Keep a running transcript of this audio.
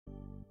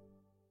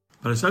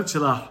Parashat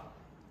Shelach,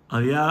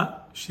 Aliyah,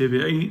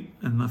 Shevi'i,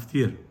 and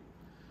Maftir.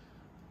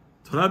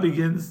 Torah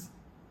begins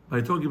by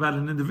talking about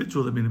an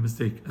individual that made a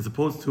mistake, as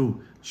opposed to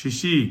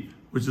Shishi,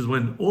 which is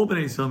when all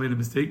Bnei Yisrael made a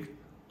mistake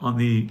on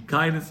the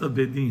guidance of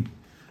Bedin.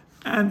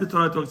 And the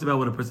Torah talks about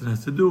what a person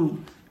has to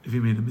do. If he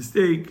made a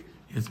mistake,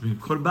 he has to bring a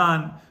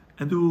korban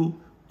and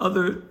do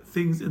other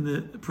things in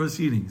the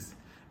proceedings.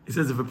 It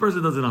says if a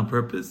person does it on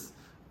purpose,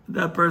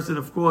 that person,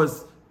 of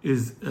course,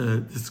 is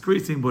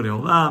disgracing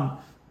Borei Olam,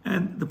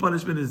 and the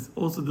punishment is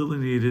also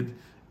delineated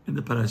in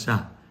the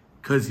parasha,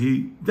 because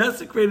he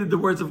desecrated the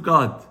words of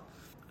God.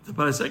 The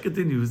parasha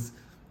continues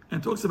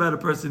and talks about a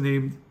person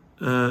named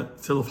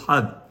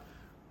Tzelofhad.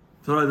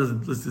 Torah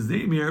doesn't list his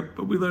name here,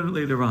 but we learn it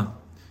later on.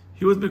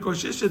 He was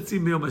Mekoshesh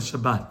Etzim B'Yom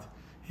Shabbat.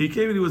 He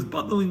came and he was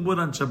bundling wood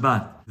on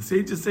Shabbat. The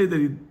sages say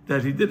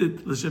that he did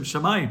it l'shem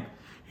shamayim.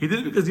 He did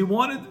it because he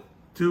wanted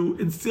to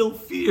instill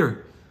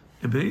fear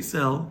in Bnei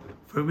Yisrael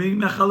for being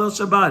Mechalel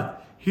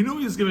Shabbat. He knew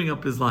he was giving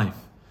up his life.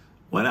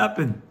 What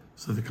happened?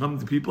 So they come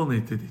to people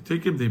and they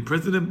take him, they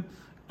imprison him,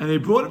 and they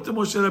brought him to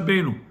Moshe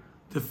Rabbeinu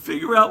to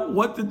figure out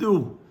what to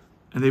do.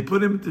 And they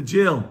put him into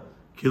jail.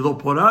 Kilo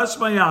porash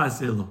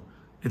ma'yaselo.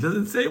 It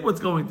doesn't say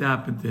what's going to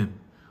happen to him.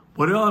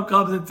 Borei Olam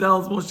comes and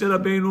tells Moshe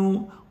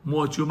Rabbeinu,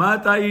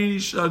 Mochumat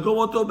Aish, go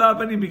oto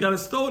ba'avanim, you got to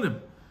stone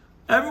him.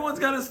 Everyone's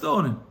got to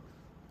stone him.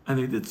 And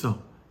they did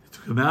so. They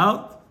took him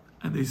out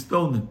and they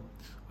stoned him.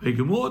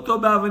 V'yigamu oto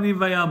ba'avanim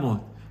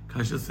v'yamot.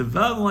 Kasha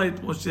sevan light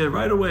Moshe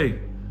right away.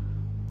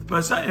 The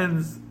parasha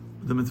ends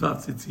with the mitzvah of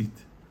tzitzit.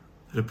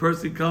 That a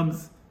person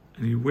comes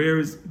and he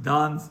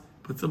dons,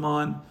 puts them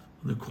on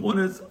the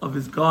corners of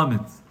his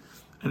garments.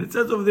 And it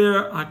says over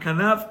there,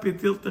 Hakanaf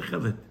pitil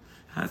techelet.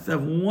 Has to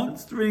have one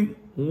string,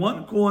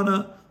 one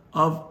corner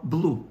of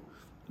blue.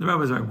 The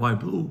rabbis are like, why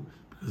blue?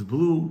 Because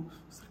blue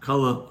is the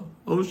color of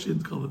ocean,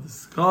 the color of the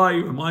sky,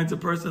 reminds a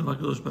person of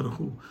HaKadosh Baruch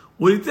Hu.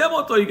 You're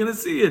going to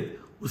see it.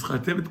 You're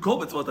going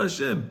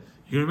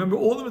to remember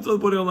all the mitzvot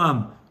of Borei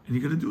Olam, and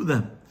you're going to do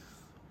them.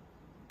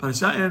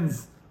 Parasha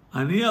ends,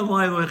 Ani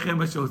Adonai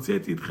Elohechem asher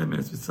hotzeiti etchem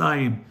me'eretz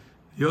Mitzrayim,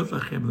 liyot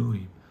lachem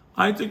Elohim.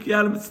 I took you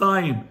out of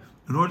Mitzrayim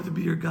in order to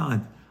be your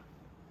God.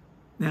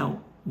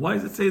 Now, why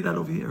does it say that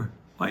over here?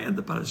 Why end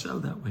the parasha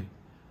that way?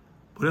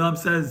 Borei Olam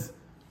says,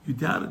 you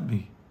doubted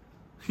me.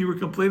 You were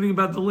complaining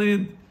about the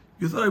land.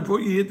 You thought I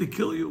brought you here to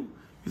kill you?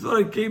 You thought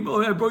I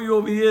brought you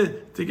over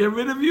here to get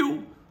rid of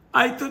you?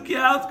 I took you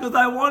out because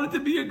I wanted to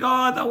be your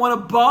God. I want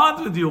a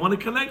bond with you. I want a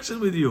connection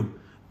with you.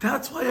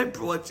 That's why I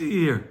brought you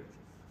here.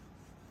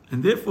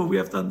 And therefore, we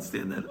have to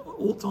understand that at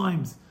all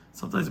times.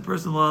 Sometimes a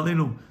person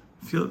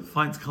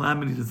finds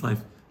calamity in his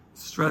life,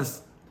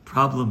 stress,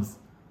 problems.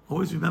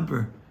 Always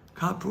remember,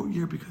 God brought you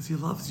here because He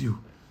loves you.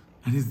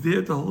 And He's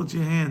there to hold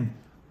your hand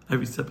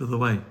every step of the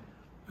way.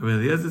 Rabbi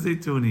Eliezer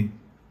Zaytuni,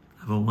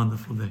 have a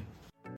wonderful day.